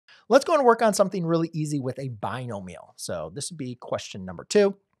Let's go and work on something really easy with a binomial. So this would be question number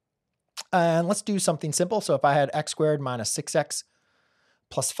 2. And let's do something simple. So if I had x squared minus 6x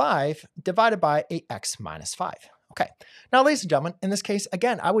plus 5 divided by 8x minus 5. Okay. Now, ladies and gentlemen, in this case,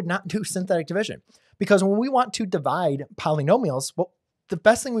 again, I would not do synthetic division because when we want to divide polynomials, well, the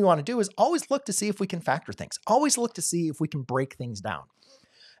best thing we want to do is always look to see if we can factor things. Always look to see if we can break things down.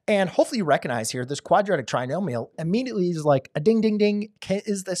 And hopefully you recognize here, this quadratic trinomial immediately is like a ding, ding, ding.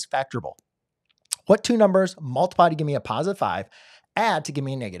 Is this factorable? What two numbers multiply to give me a positive 5, add to give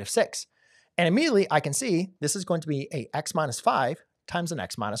me a negative 6? And immediately I can see this is going to be a x minus 5 times an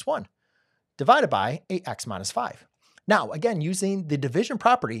x minus 1 divided by 8x minus 5. Now, again, using the division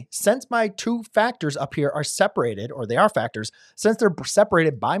property, since my two factors up here are separated, or they are factors, since they're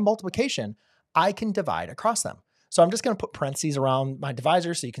separated by multiplication, I can divide across them. So I'm just going to put parentheses around my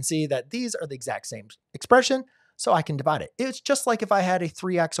divisor so you can see that these are the exact same expression, so I can divide it. It's just like if I had a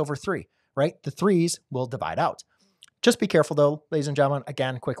 3x over 3, right? The 3's will divide out. Just be careful though, ladies and gentlemen.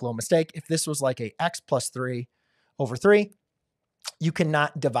 Again, quick little mistake. If this was like a x plus 3 over 3, you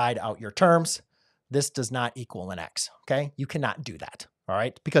cannot divide out your terms. This does not equal an x, okay? You cannot do that, all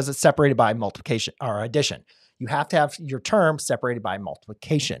right? Because it's separated by multiplication or addition. You have to have your term separated by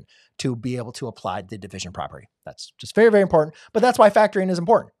multiplication to be able to apply the division property. That's just very, very important, but that's why factoring is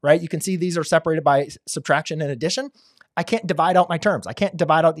important, right? You can see these are separated by subtraction and addition. I can't divide out my terms. I can't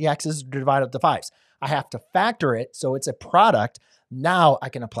divide out the x's or divide out the 5's. I have to factor it so it's a product. Now I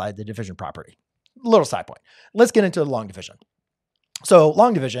can apply the division property. Little side point. Let's get into the long division. So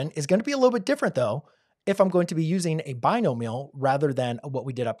long division is going to be a little bit different though if I'm going to be using a binomial rather than what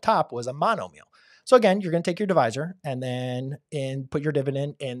we did up top was a monomial. So again, you're going to take your divisor and then put your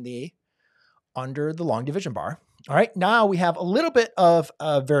dividend in under the long division bar. All right, now we have a little bit of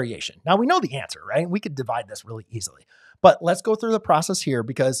variation. Now we know the answer, right? We could divide this really easily, but let's go through the process here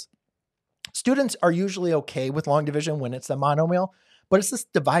because students are usually okay with long division when it's a monomial, but it's this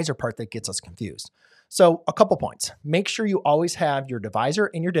divisor part that gets us confused. So a couple points. Make sure you always have your divisor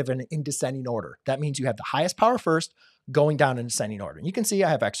and your dividend in descending order. That means you have the highest power first, going down in descending order. And you can see I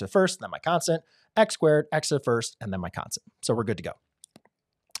have x to the first, then my constant, x squared, x to the first, and then my constant. So we're good to go.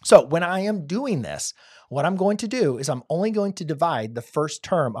 So when I am doing this, what I'm going to do is I'm only going to divide the first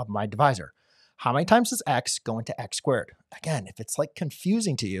term of my divisor. How many times does x go into x squared? Again, if it's like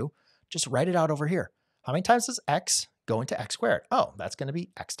confusing to you, just write it out over here. How many times does x go into x squared? Oh, that's going to be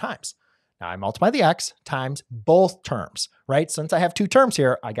x times. Now I multiply the x times both terms, right? Since I have two terms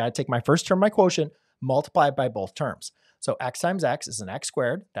here, I got to take my first term, my quotient, multiply it by both terms. So x times x is an x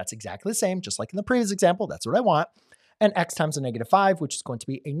squared. That's exactly the same, just like in the previous example. That's what I want. And x times a negative 5, which is going to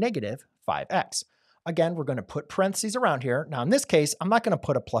be a negative 5x. Again, we're going to put parentheses around here. Now in this case, I'm not going to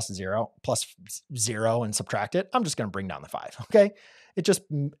put a plus 0 and subtract it. I'm just going to bring down the 5, okay? It just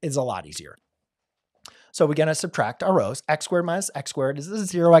is a lot easier. So we're going to subtract our rows. X squared minus x squared is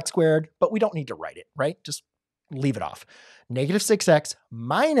 0x squared, but we don't need to write it, right? Just leave it off. Negative 6x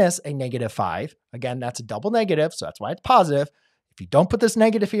minus a negative 5. Again, that's a double negative, so that's why it's positive. If you don't put this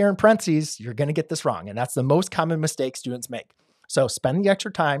negative here in parentheses, you're going to get this wrong, and that's the most common mistake students make. So spend the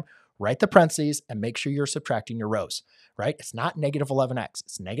extra time, write the parentheses, and make sure you're subtracting your rows, right? It's not negative 11x.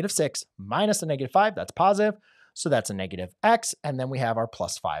 It's negative 6 minus a negative 5. That's positive, so that's a negative x, and then we have our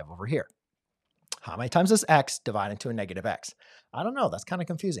plus 5 over here. How many times does x divide into a negative x? I don't know. That's kind of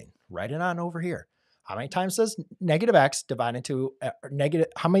confusing. Write it on over here. How many times does negative x divide into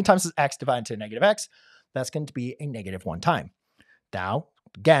how many times does x divide into a negative x? That's going to be a negative 1 time. Now,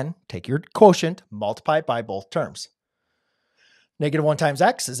 again, take your quotient, multiply it by both terms. Negative 1 times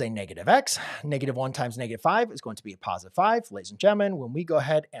x is a negative x. Negative 1 times negative 5 is going to be a positive 5. Ladies and gentlemen, when we go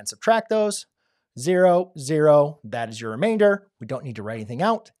ahead and subtract those, 0, 0, that is your remainder. We don't need to write anything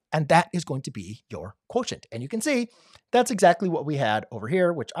out. And that is going to be your quotient. And you can see that's exactly what we had over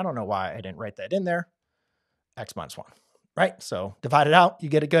here, which I don't know why I didn't write that in there. X minus 1, right? So divide it out, you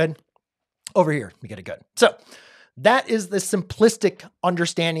get it good. Over here, you get it good. So that is the simplistic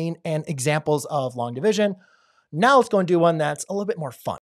understanding and examples of long division. Now let's go and do one that's a little bit more fun.